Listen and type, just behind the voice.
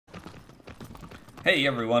Hey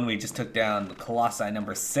everyone, we just took down Colossi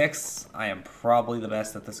number 6. I am probably the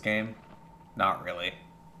best at this game. Not really.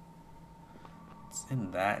 It's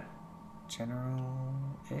in that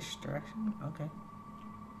general-ish direction? Okay.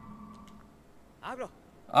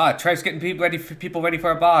 Trife's getting people ready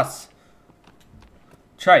for a boss.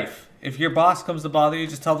 Trife, if your boss comes to bother you,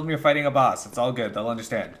 just tell them you're fighting a boss. It's all good, they'll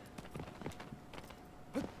understand.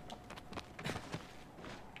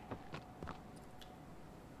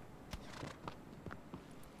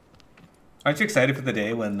 Aren't you excited for the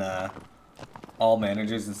day when all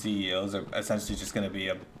managers and CEOs are essentially just going to be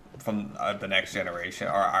from the next generation,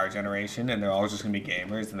 or our generation, and they're all just going to be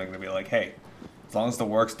gamers, and they're going to be like, hey, as long as the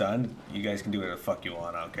work's done, you guys can do whatever the fuck you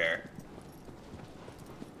want, I don't care.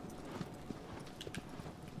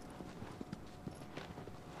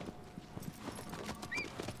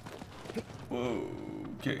 Whoa,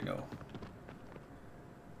 okay, no.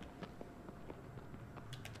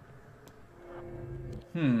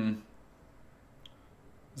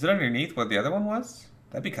 Is it underneath what the other one was?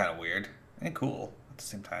 That'd be kind of weird and cool at the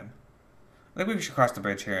same time. I think we should cross the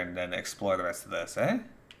bridge here and then explore the rest of this, eh?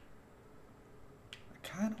 I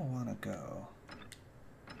kind of want to go.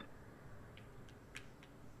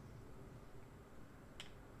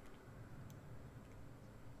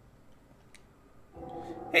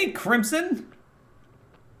 Hey, Crimson!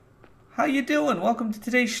 How you doing? Welcome to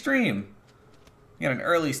today's stream. You got an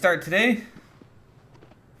early start today.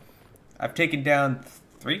 I've taken down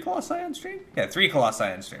 3 Colossi on stream? Yeah, 3 Colossi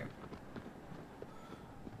on stream.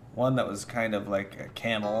 One that was kind of like a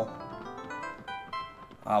camel.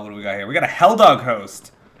 What do we got here? We got a Helldog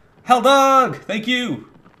host. Helldog! Thank you!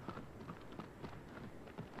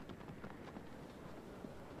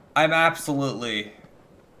 I'm absolutely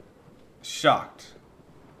shocked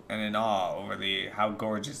and in awe over how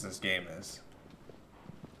gorgeous this game is.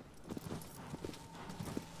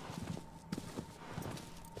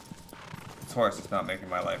 This horse is not making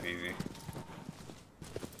my life easy.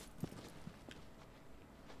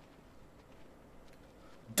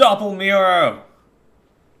 Doppelmiro!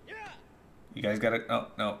 Yeah. You guys got it? Oh,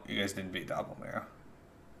 no, you guys didn't beat Doppelmiro.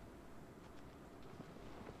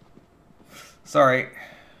 Sorry.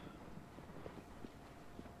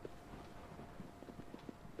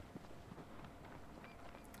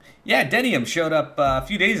 Yeah, Denium showed up a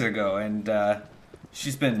few days ago, and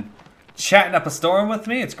she's been chatting up a storm with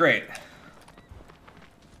me. It's great.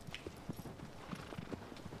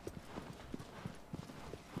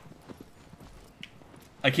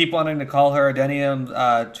 I keep wanting to call her adenyum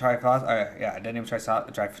triphosphate,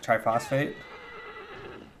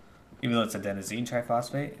 even though it's adenosine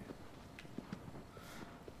triphosphate.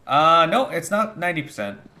 No, it's not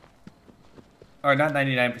 90%, or not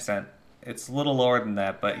 99%. It's a little lower than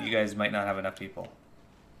that, but you guys might not have enough people.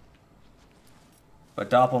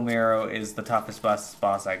 But Doppelmiro is the toughest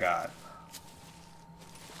boss I got.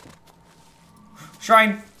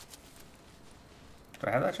 Shrine. Do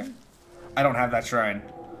I have that shrine? I don't have that shrine.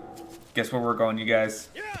 Guess where we're going, you guys?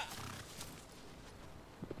 Yeah.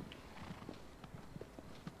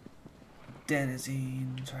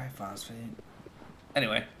 Adenosine triphosphate.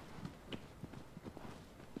 Anyway.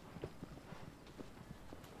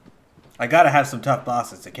 I gotta have some tough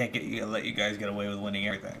bosses. I can't let you guys get away with winning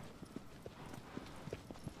everything.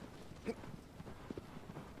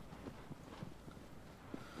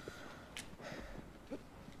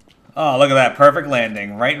 Oh, look at that. Perfect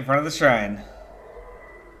landing. Right in front of the shrine.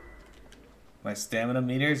 My stamina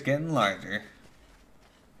meter is getting larger.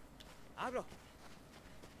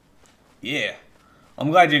 Yeah. I'm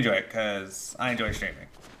glad you enjoy it, because I enjoy streaming.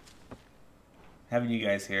 Having you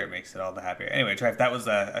guys here makes it all the happier. Anyway, Trife, that was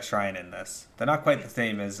a shrine in this. They're not quite the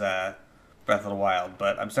same as Breath of the Wild,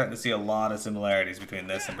 but I'm starting to see a lot of similarities between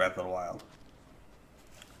this and Breath of the Wild.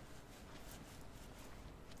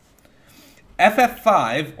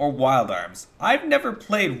 FF5 or Wild Arms? I've never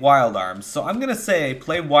played Wild Arms, so I'm going to say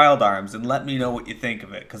play Wild Arms and let me know what you think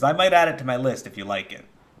of it, because I might add it to my list if you like it.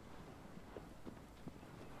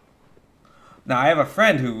 Now, I have a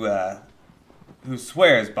friend who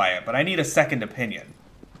swears by it, but I need a second opinion.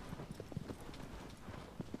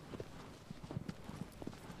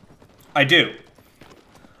 I do.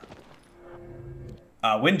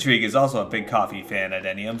 Windtrigue is also a big coffee fan at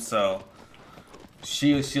Enium, so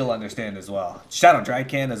she'll understand as well. Shadow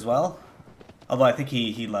Drycan as well, although I think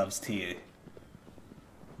he loves tea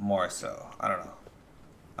more so. I don't know.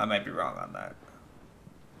 I might be wrong on that.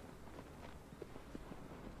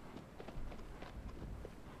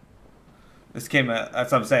 This came at,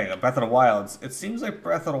 that's what I'm saying, Breath of the Wild. It seems like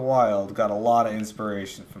Breath of the Wild got a lot of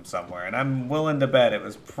inspiration from somewhere, and I'm willing to bet it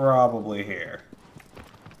was probably here.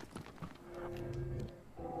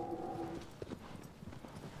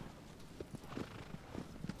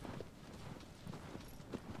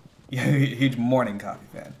 Yeah, huge morning coffee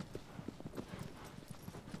fan.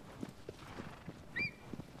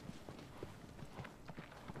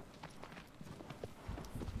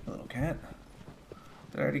 Little cat.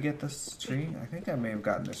 Did I already get this tree? I think I may have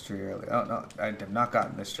gotten this tree earlier. Oh, no, I have not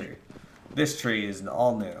gotten this tree. This tree is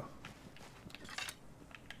all new.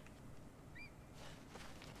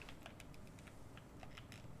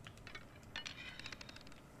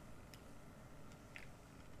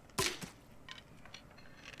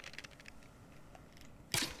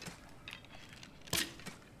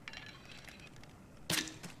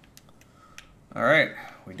 Alright,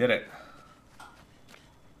 we did it.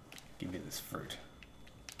 Give me this fruit.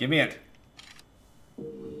 Give me it.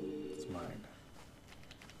 It's mine.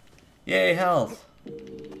 Yay, health!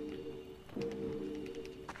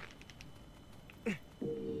 I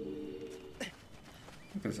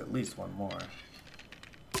think there's at least one more.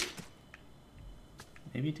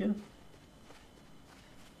 Maybe two?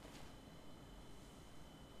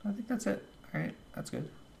 I think that's it. Alright, that's good.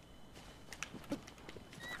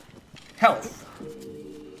 Health!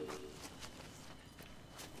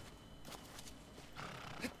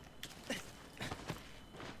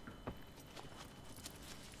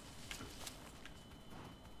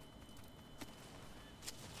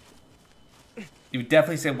 You would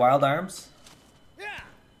definitely say wild arms? Yeah.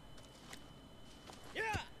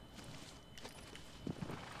 Yeah.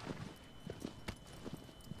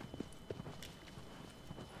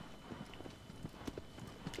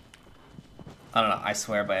 I don't know, I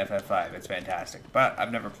swear by FF5, it's fantastic. But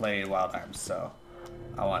I've never played Wild Arms, so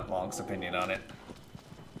I want Long's opinion on it.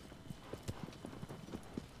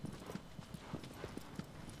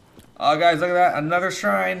 Oh guys, look at that, another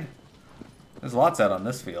shrine! There's lots out on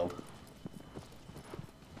this field.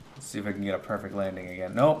 Let's see if I can get a perfect landing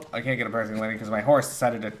again. Nope, I can't get a perfect landing because my horse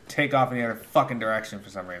decided to take off in the other fucking direction for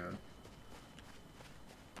some reason.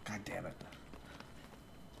 God damn it.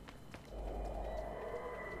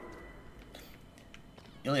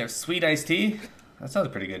 You only have sweet iced tea? That sounds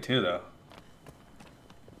pretty good too, though.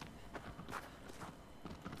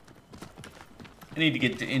 I need to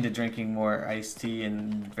get into drinking more iced tea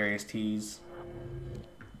and various teas.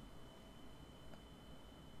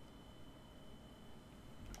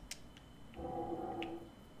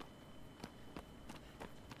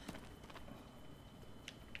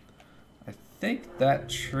 I think that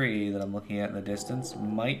tree that I'm looking at in the distance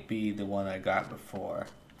might be the one I got before.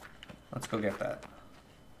 Let's go get that.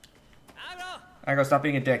 Agro, stop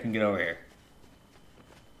being a dick and get over here.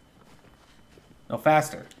 No,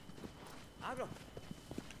 faster. Agro.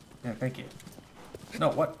 Yeah, thank you. No,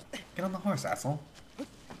 what? Get on the horse, asshole.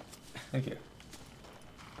 Thank you.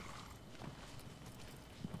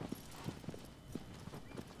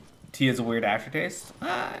 Tea has a weird aftertaste?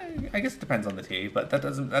 I guess it depends on the tea, but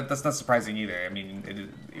that's not surprising either. I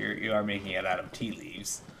mean, you are making it out of tea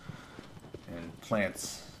leaves. And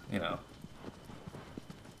plants, you know,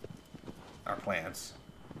 are plants.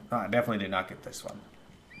 Oh, I definitely did not get this one.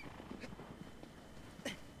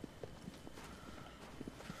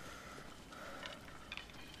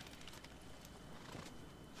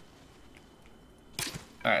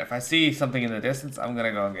 Alright, if I see something in the distance, I'm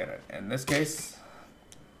gonna go and get it. In this case,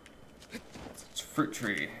 it's a fruit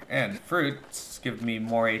tree. And fruits give me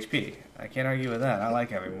more HP. I can't argue with that. I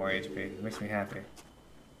like having more HP. It makes me happy.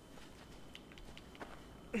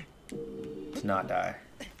 To not die.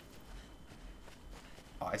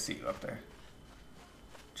 Oh, I see you up there.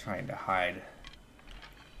 Trying to hide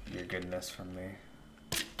your goodness from me.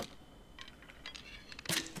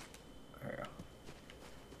 There we go.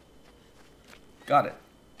 Got it.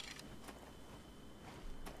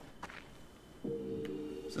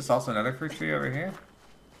 Is this also another fruit tree over here?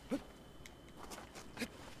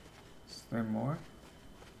 Is there more?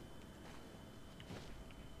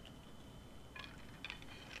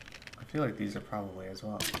 I feel like these are probably as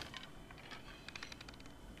well.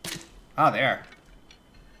 Ah, they are.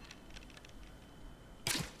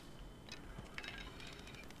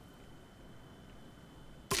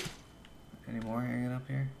 Any more hanging up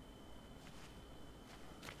here?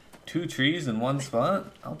 2 trees in one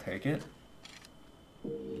spot? I'll take it.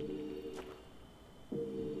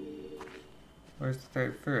 Where's the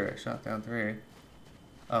third fruit? I shot down 3.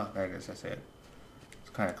 Oh, there it is. I see it. It's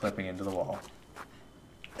kind of clipping into the wall.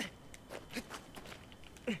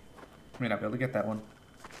 May not be able to get that one.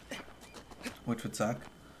 Which would suck.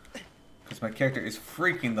 Because my character is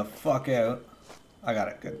freaking the fuck out. I got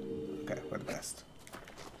it. Good. Okay, we're the best.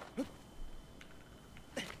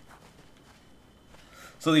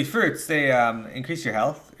 So these fruits, they increase your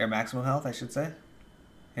health. Your maximum health, I should say.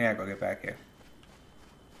 Yeah, go get back here.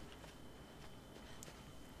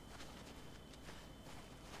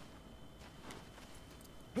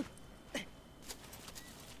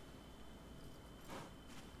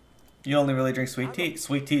 You only really drink sweet tea?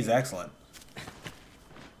 Sweet tea is excellent.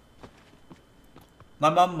 My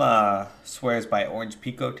mom swears by orange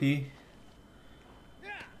pico tea.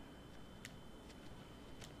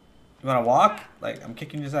 You want to walk? Like, I'm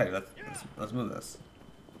kicking your side. Let's move this.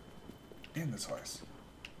 Damn this horse.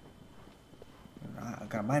 I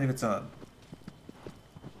got a mind of its own.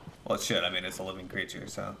 Well, it should. I mean, it's a living creature,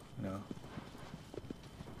 so, you know.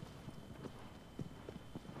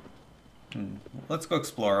 Let's go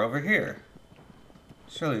explore over here.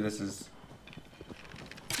 Surely this is...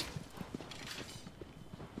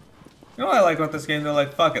 You know what I like about this game? They're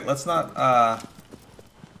like, fuck it, let's not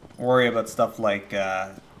worry about stuff like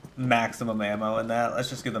maximum ammo and that. Let's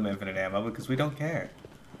just give them infinite ammo because we don't care.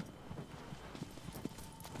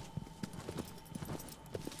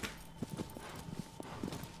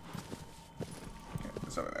 Okay,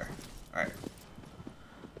 it's over there. Alright.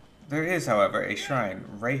 There is, however, a shrine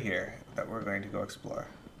right here that we're going to go explore.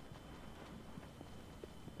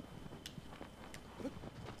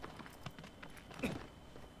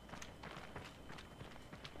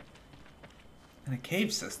 And a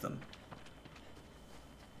cave system.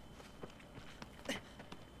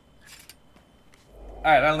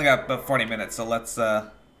 Alright, I only got about 40 minutes, so let's,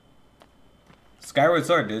 Skyward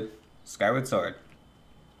Sword, dude. Skyward Sword.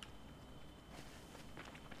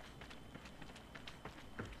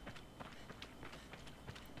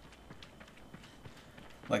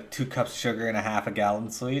 Like 2 cups of sugar and a half a gallon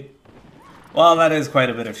sweet. Well, that is quite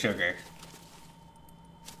a bit of sugar.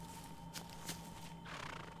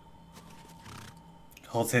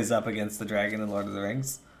 Holds his up against the dragon in Lord of the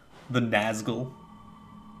Rings. The Nazgul.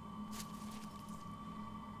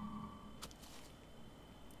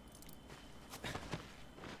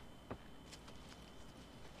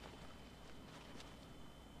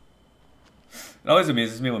 It always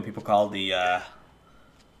amuses me when people call the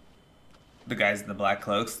guys in the black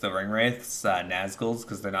cloaks, the ring wraiths, Nazguls,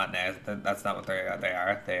 because they're not that's not what they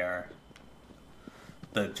are. They are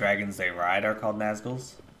the dragons they ride are called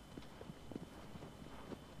Nazguls.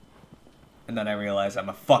 And then I realized I'm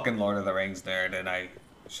a fucking Lord of the Rings nerd, and I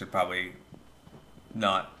should probably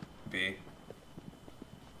not be.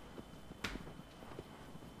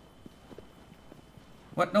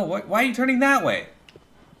 What? No, what? Why are you turning that way?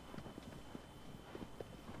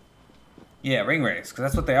 Yeah, ring wraiths, because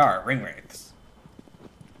that's what they are, ring wraiths.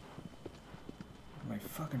 My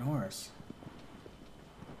fucking horse.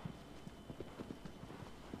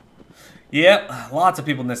 Yep, lots of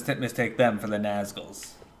people mistake them for the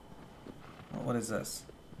Nazguls. Oh, what is this?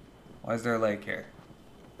 Why is there a lake here?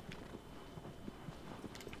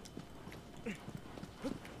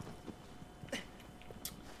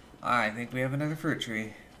 I think we have another fruit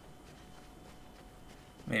tree.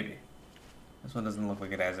 Maybe. This one doesn't look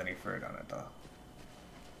like it has any fruit on it, though.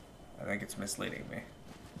 I think it's misleading me.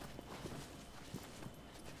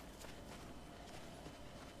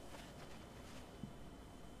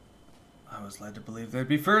 I was led to believe there'd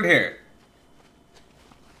be fruit here.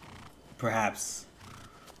 Perhaps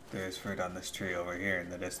there's fruit on this tree over here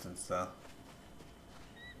in the distance, though.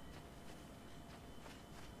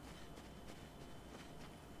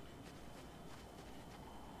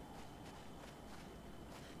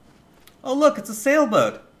 Oh look, it's a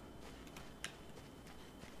sailboat!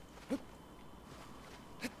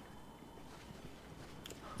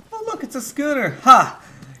 Oh look, it's a schooner! Ha!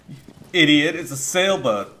 Idiot, it's a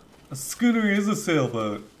sailboat. A schooner is a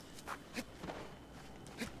sailboat.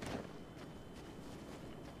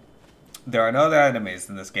 There are no other enemies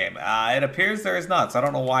in this game. It appears there is not, so I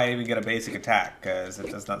don't know why I even get a basic attack, because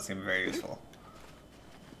it does not seem very useful.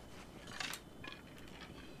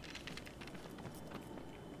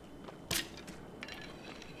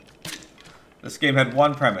 This game had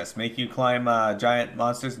one premise, make you climb giant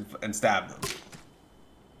monsters and stab them.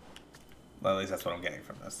 Well, at least that's what I'm getting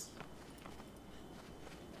from this.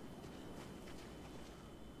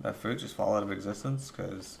 That fruit just fall out of existence?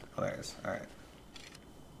 Because, oh, there it is. Alright.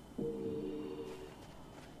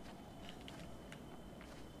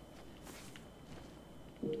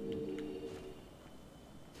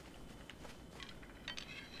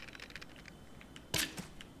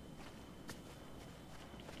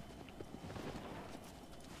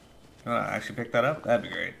 You wanna actually pick that up? That'd be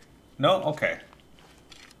great. No? Okay.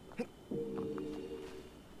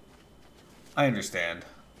 I understand.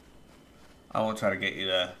 I won't try to get you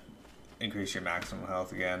to increase your maximum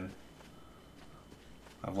health again.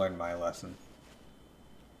 I've learned my lesson.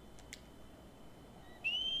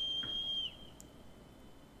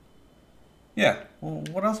 Yeah, well,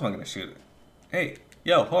 what else am I gonna shoot? Hey,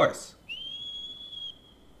 yo, horse.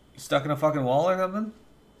 You stuck in a fucking wall or something?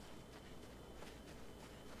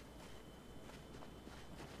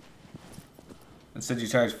 Instead you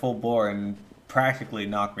charge full bore and practically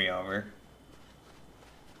knock me over.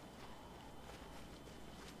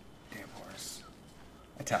 Damn horse.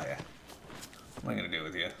 I tell ya. What am I gonna do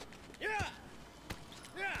with you?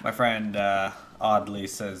 My friend oddly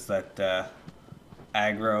says that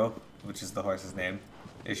aggro, which is the horse's name,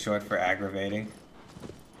 is short for aggravating.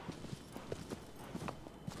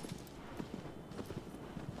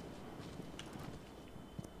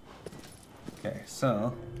 Okay,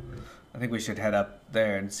 so I think we should head up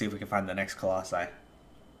there and see if we can find the next Colossi.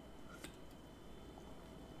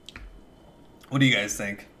 What do you guys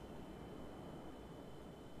think?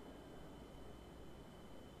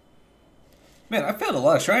 Man, I found a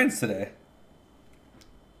lot of shrines today.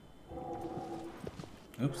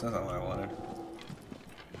 Oops, that's not what I wanted.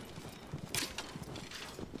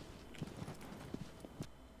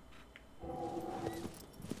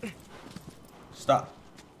 Stop.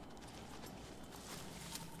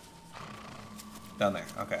 Down there,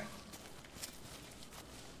 okay.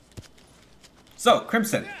 So,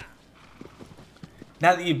 Crimson.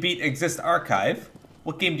 Now that you beat Exist Archive,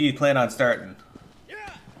 what game do you plan on starting?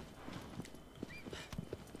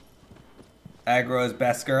 Aggro is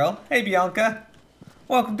best girl. Hey Bianca.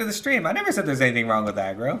 Welcome to the stream. I never said there's anything wrong with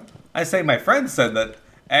aggro. I say my friend said that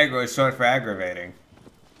aggro is short for aggravating.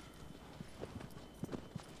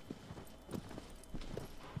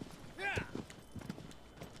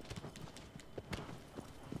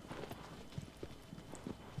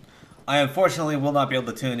 I unfortunately will not be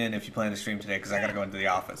able to tune in if you plan to stream today because I gotta go into the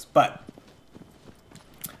office. But,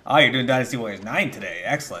 oh, you're doing Dynasty Warriors 9 today.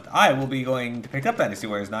 Excellent. I will be going to pick up Dynasty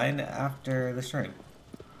Warriors 9 after the stream.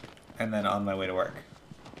 And then on my way to work.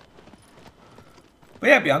 But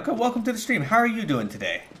yeah, Bianca, welcome to the stream. How are you doing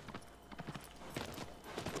today?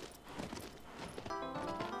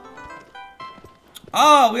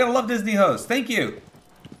 Oh, we got a Love Disney host. Thank you.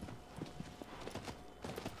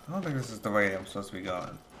 I don't think this is the way I'm supposed to be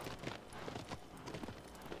going.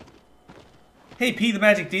 Hey, P the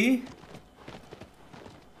Magic D.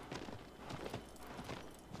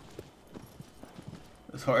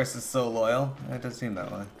 This horse is so loyal. It does seem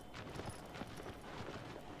that way.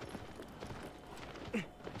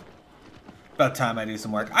 About time I do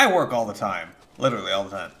some work. I work all the time. Literally all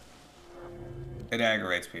the time. It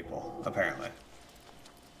aggravates people, apparently.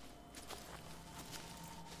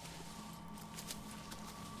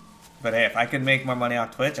 But hey, if I could make more money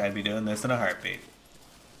off Twitch, I'd be doing this in a heartbeat.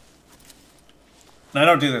 And I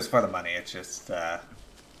don't do this for the money, it's just,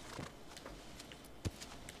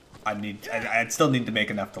 I'd still need to make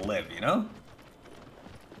enough to live, you know?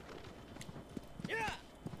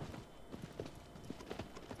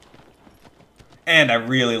 And I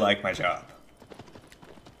really like my job.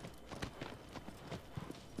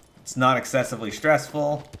 It's not excessively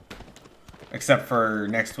stressful. Except for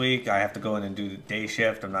next week, I have to go in and do the day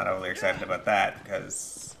shift. I'm not overly excited about that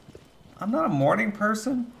because I'm not a morning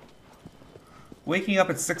person. Waking up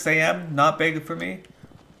at 6 a.m., not big for me.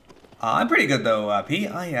 I'm pretty good though, P.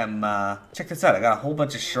 I am, check this out. I got a whole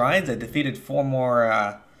bunch of shrines. I defeated 4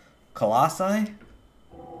 more, Colossi.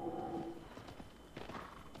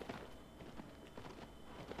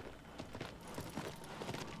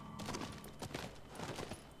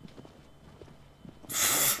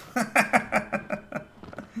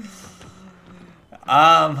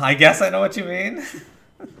 I guess I know what you mean.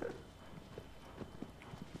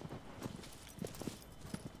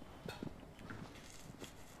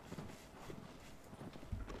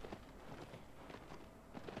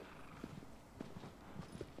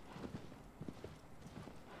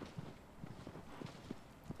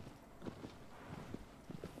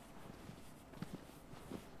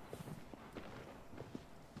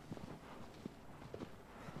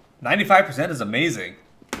 95% is amazing.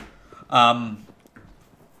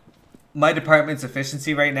 My department's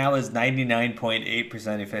efficiency right now is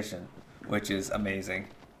 99.8% efficient, which is amazing.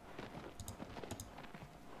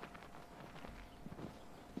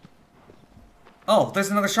 Oh, there's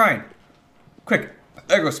another shrine. Quick,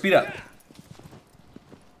 there go, speed up.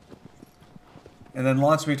 And then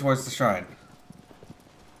launch me towards the shrine.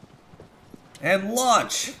 And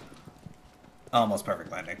launch! Almost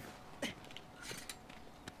perfect landing.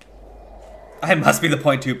 I must be the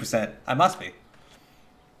 0.2%. I must be.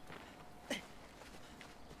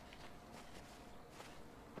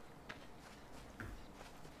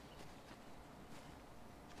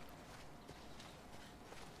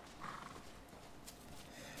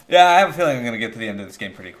 Yeah, I have a feeling I'm going to get to the end of this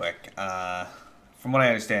game pretty quick. From what I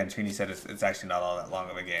understand, Trini said it's actually not all that long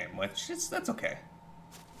of a game, which that's okay.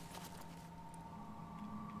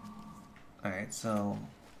 Alright, so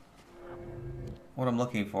what I'm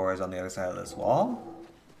looking for is on the other side of this wall.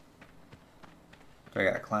 Do I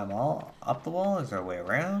gotta climb all up the wall? Is there a way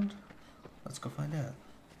around? Let's go find out.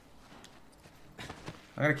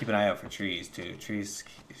 I gotta keep an eye out for trees too. Trees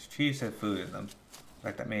have food in them. In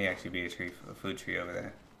fact, that may actually be a food tree over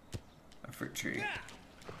there. A fruit tree.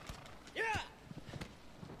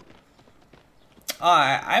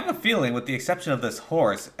 I have a feeling, with the exception of this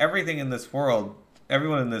horse, everything in this world,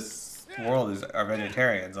 everyone in this world are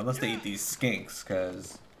vegetarians, unless they eat these skinks,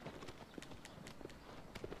 because...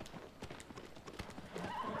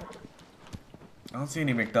 I don't see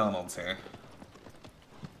any McDonald's here.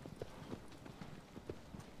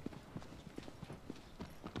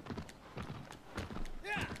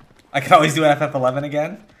 I could always do FF11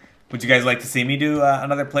 again. Would you guys like to see me do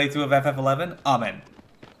another playthrough of FF11? Amen.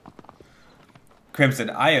 Crimson,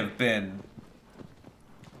 I have been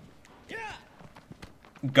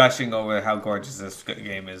gushing over how gorgeous this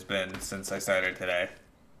game has been since I started today.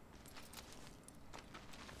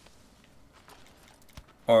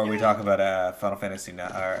 Or we talk about Final Fantasy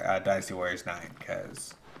or Dynasty Warriors 9,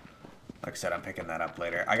 because, like I said, I'm picking that up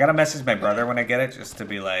later. I gotta message my brother when I get it, just to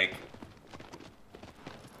be like,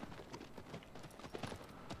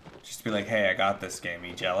 hey, I got this game.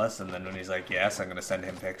 You jealous? And then when he's like, yes, I'm gonna send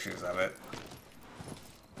him pictures of it.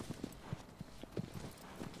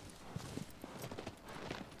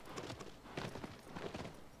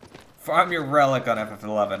 Farm your relic on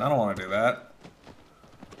FF11. I don't want to do that.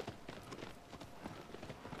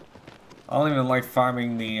 I don't even like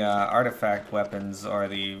farming the artifact weapons or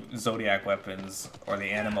the zodiac weapons or the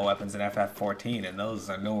anima weapons in FF14, and those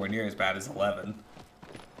are nowhere near as bad as 11.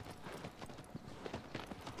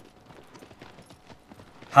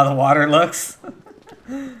 How the water looks?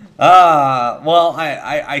 Well,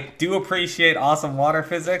 I do appreciate awesome water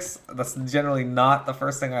physics. That's generally not the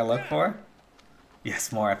first thing I look for.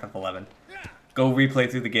 Yes, more FF11. Go replay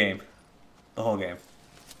through the game. The whole game.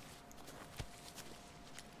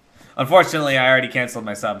 Unfortunately, I already canceled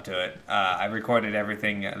my sub to it. I recorded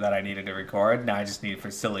everything that I needed to record. Now I just need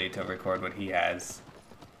for Silly to record what he has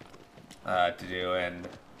to do, and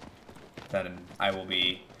then I will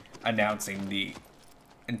be announcing the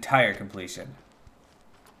entire completion.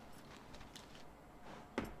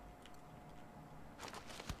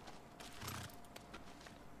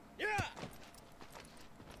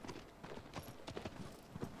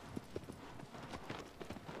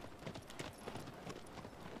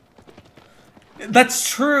 That's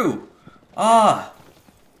true! Ah!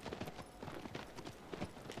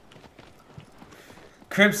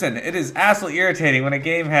 Crimson, it is absolutely irritating when a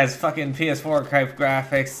game has fucking PS4 type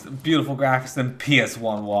graphics, beautiful graphics, and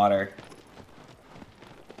PS1 water.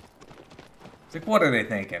 It's like, what are they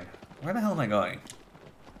thinking? Where the hell am I going?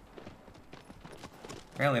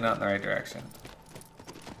 Apparently not in the right direction.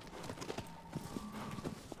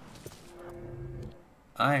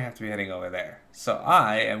 I have to be heading over there. So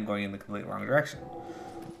I am going in the complete wrong direction.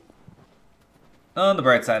 On the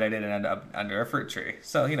bright side, I didn't end up under a fruit tree.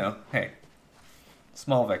 So, you know, hey.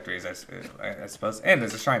 Small victories, I suppose. And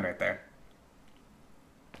there's a shrine right there.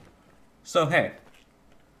 So, hey.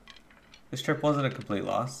 This trip wasn't a complete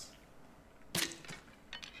loss.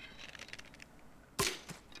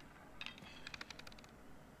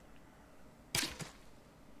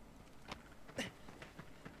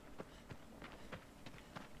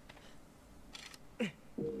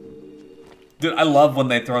 Dude, I love when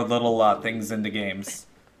they throw little things into games.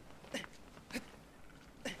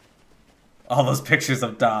 All those pictures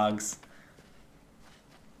of dogs.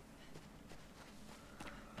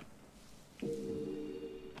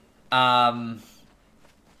 I've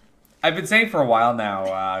been saying for a while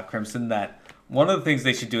now, Crimson, that one of the things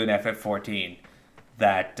they should do in FF14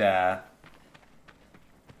 that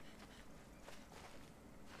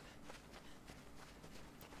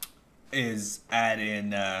is add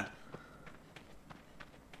in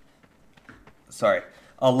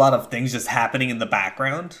a lot of things just happening in the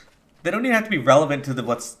background. They don't even have to be relevant to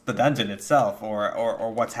what's the dungeon itself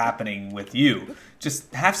or what's happening with you.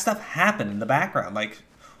 Just have stuff happen in the background. Like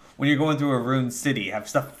when you're going through a ruined city, have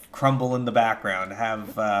stuff crumble in the background,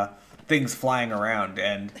 have things flying around.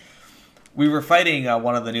 And we were fighting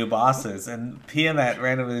one of the new bosses, and Piamat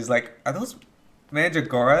randomly was like, are those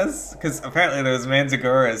mandragoras? Because apparently there's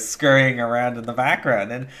mandragoras scurrying around in the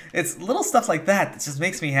background. And it's little stuff like that that just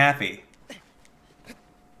makes me happy.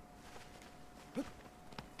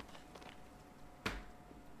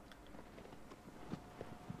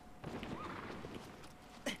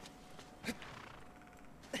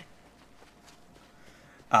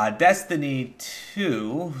 Destiny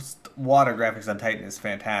 2 water graphics on Titan is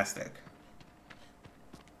fantastic.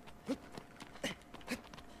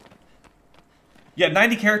 Yeah,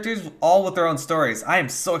 90 characters, all with their own stories. I am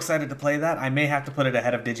so excited to play that. I may have to put it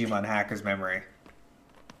ahead of Digimon Hacker's Memory.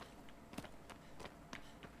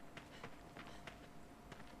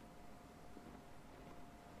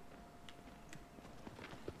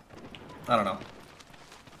 I don't know.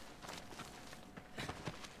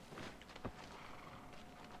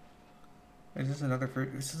 Is this another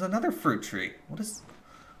fruit? This is another fruit tree. What is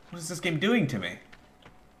this game doing to me?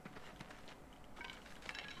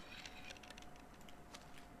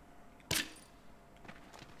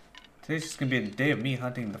 Today's just gonna be a day of me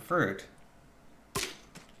hunting the fruit.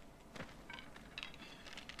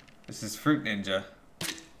 This is Fruit Ninja.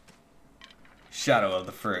 Shadow of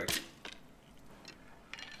the Fruit.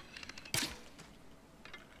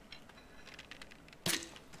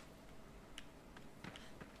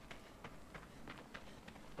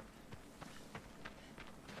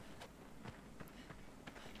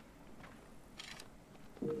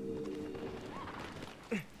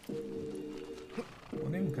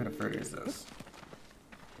 What even kind of fruit is this?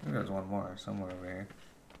 I think there's one more somewhere over here.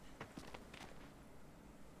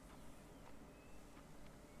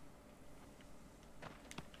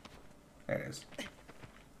 There it is.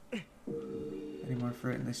 Any more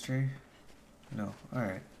fruit in this tree? No.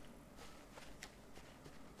 Alright.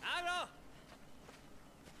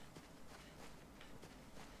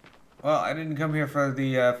 Well, I didn't come here for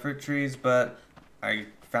the fruit trees, but I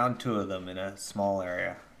found 2 of them in a small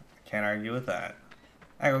area. Can't argue with that.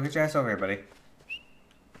 Alright, go get your ass over here, buddy.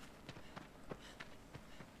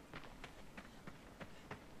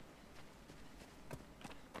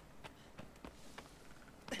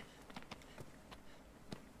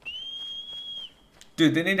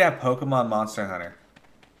 Dude, they need to have Pokemon Monster Hunter.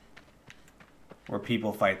 Where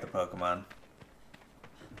people fight the Pokemon.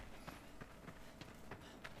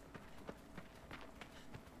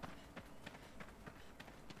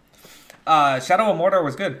 Shadow of Mordor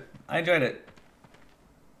was good. I enjoyed it.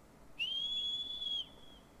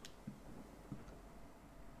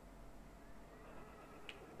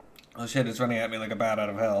 Oh shit, it's running at me like a bat out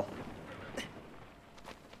of hell.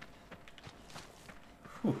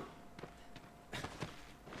 Whew.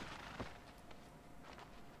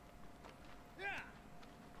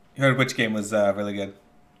 You heard which game was really good?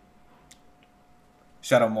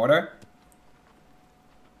 Shadow of Mordor?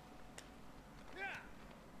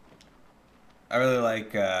 I really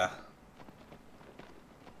like the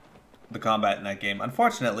combat in that game.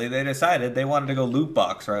 Unfortunately, they decided they wanted to go loot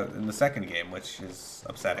box right in the second game, which is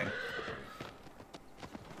upsetting.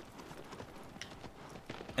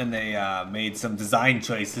 And they made some design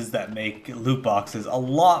choices that make loot boxes a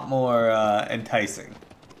lot more enticing.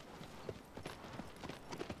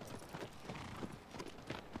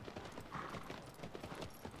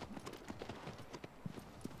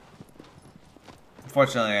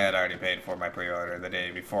 Fortunately, I had already paid for my pre-order the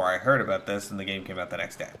day before I heard about this, and the game came out the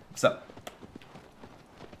next day. So,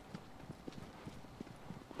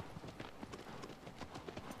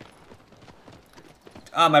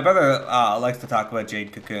 my brother likes to talk about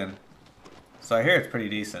Jade Cocoon, so I hear it's pretty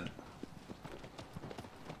decent.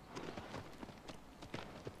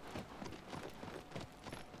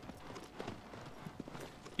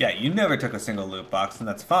 Yeah, you never took a single loot box, and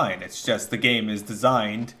that's fine. It's just the game is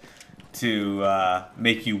designed to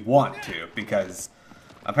make you want to, because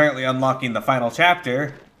apparently unlocking the final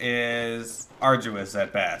chapter is arduous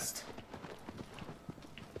at best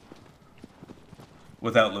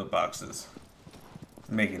without loot boxes,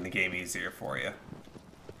 making the game easier for you.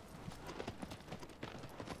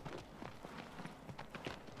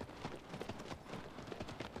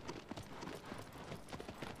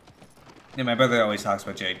 Yeah, my brother always talks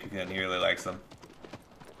about Jade Cocoon. He really likes them.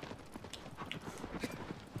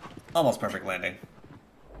 Almost perfect landing.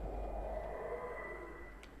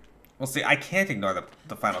 Well, see, I can't ignore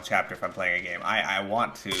the final chapter if I'm playing a game. I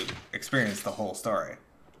want to experience the whole story.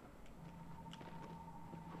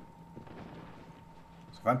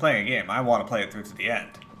 So if I'm playing a game, I want to play it through to the end.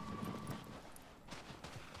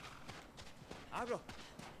 Abro.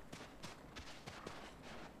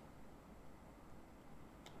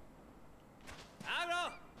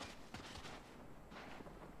 Abro.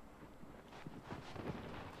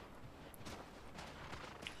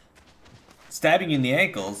 Stabbing you in the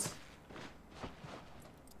ankles?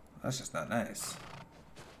 That's just not nice.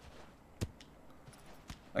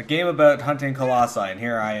 A game about hunting Colossi, and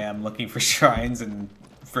here I am looking for shrines and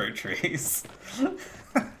fruit trees.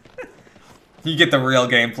 You get the real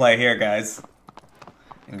gameplay here, guys.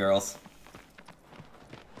 And girls.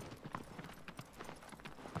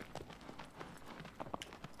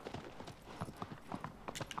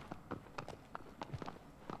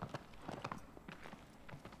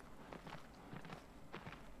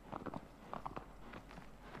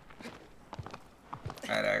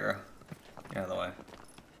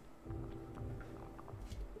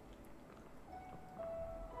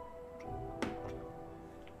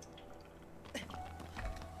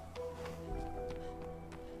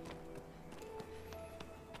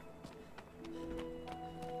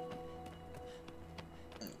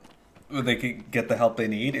 they can get the help they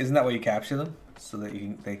need. Isn't that why you capture them? So that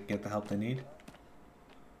they can get the help they need?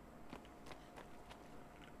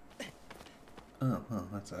 Oh, well,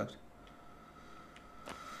 that's out.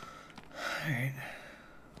 Alright.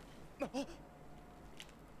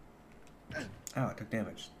 Oh, I took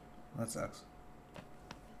damage. That sucks.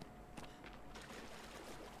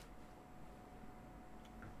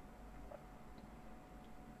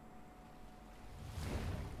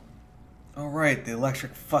 Alright, the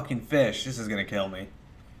electric fucking fish. This is gonna kill me.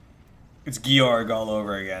 It's Georg all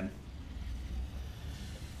over again.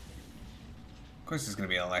 Of course there's gonna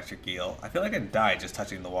be an electric eel. I feel like I'd die just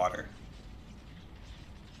touching the water.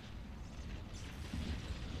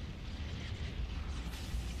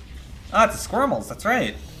 Ah, it's the squirmels, that's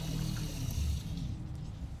right.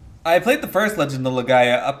 I played the first Legend of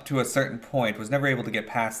Legaia up to a certain point, was never able to get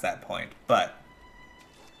past that point, but...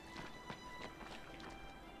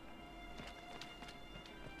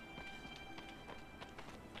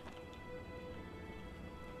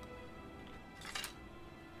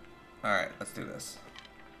 Alright, let's do this.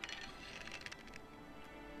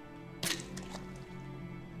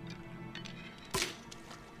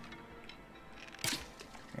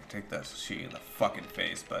 Here, take this. Shoot you in the fucking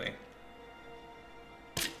face, buddy.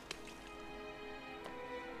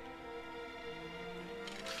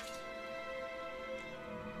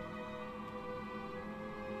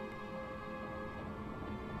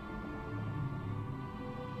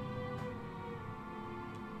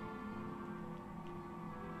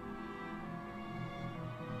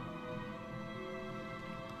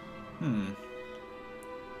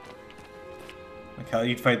 Like how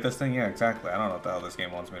you'd fight this thing? Yeah, exactly. I don't know what the hell this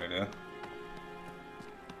game wants me to do.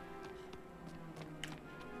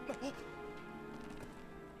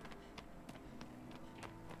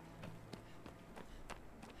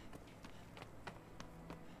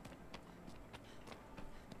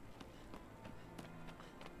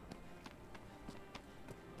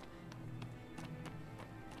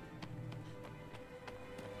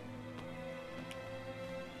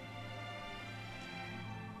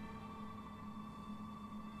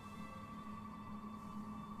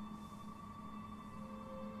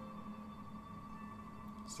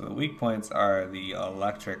 So the weak points are the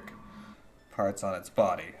electric parts on its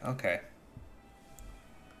body. Okay.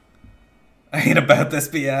 I ain't about this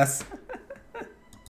BS.